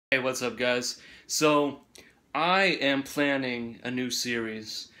Hey, what's up, guys? So, I am planning a new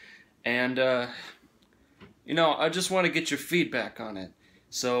series, and, I just want to get your feedback on it.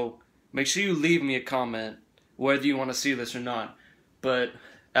 So, make sure you leave me a comment, whether you want to see this or not. But,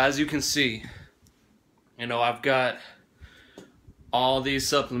 as you can see, I've got all these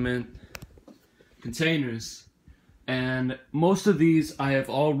supplement containers, and most of these I have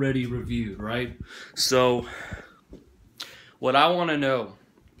already reviewed, right? So, what I want to know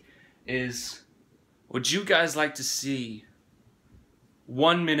is, would you guys like to see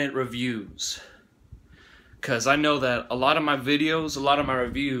 1-minute reviews? Because I know that a lot of my videos, a lot of my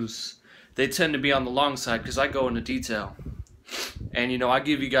reviews, they tend to be on the long side because I go into detail. And I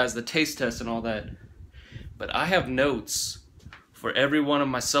give you guys the taste test and all that. But I have notes for every one of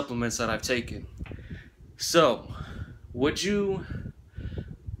my supplements that I've taken. So, would you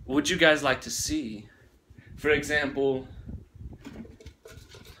guys like to see, for example,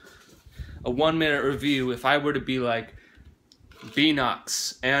 a 1-minute review if I were to be like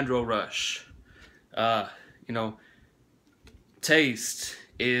Beanox, Andro Rush? Taste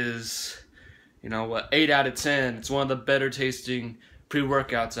is, 8 out of 10. It's one of the better tasting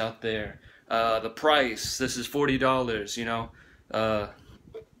pre-workouts out there. The price, this is $40, the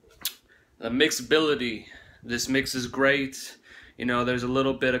mixability, this mix is great. There's a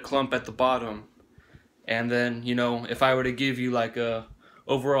little bit of clump at the bottom. And then, if I were to give you like a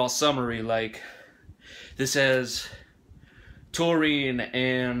overall summary, like this has taurine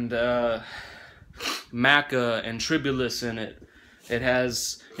and maca and tribulus in it. It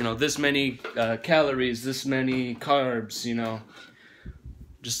has this many calories, this many carbs.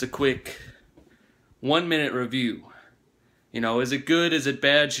 Just a quick 1-minute review. Is it good? Is it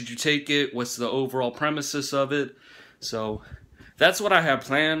bad? Should you take it? What's the overall premises of it? So that's what I have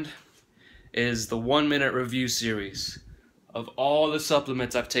planned, is the 1-minute review series of all the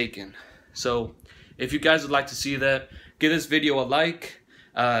supplements I've taken. So if you guys would like to see that, give this video a like,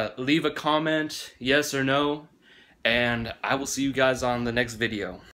 leave a comment, yes or no, and I will see you guys on the next video.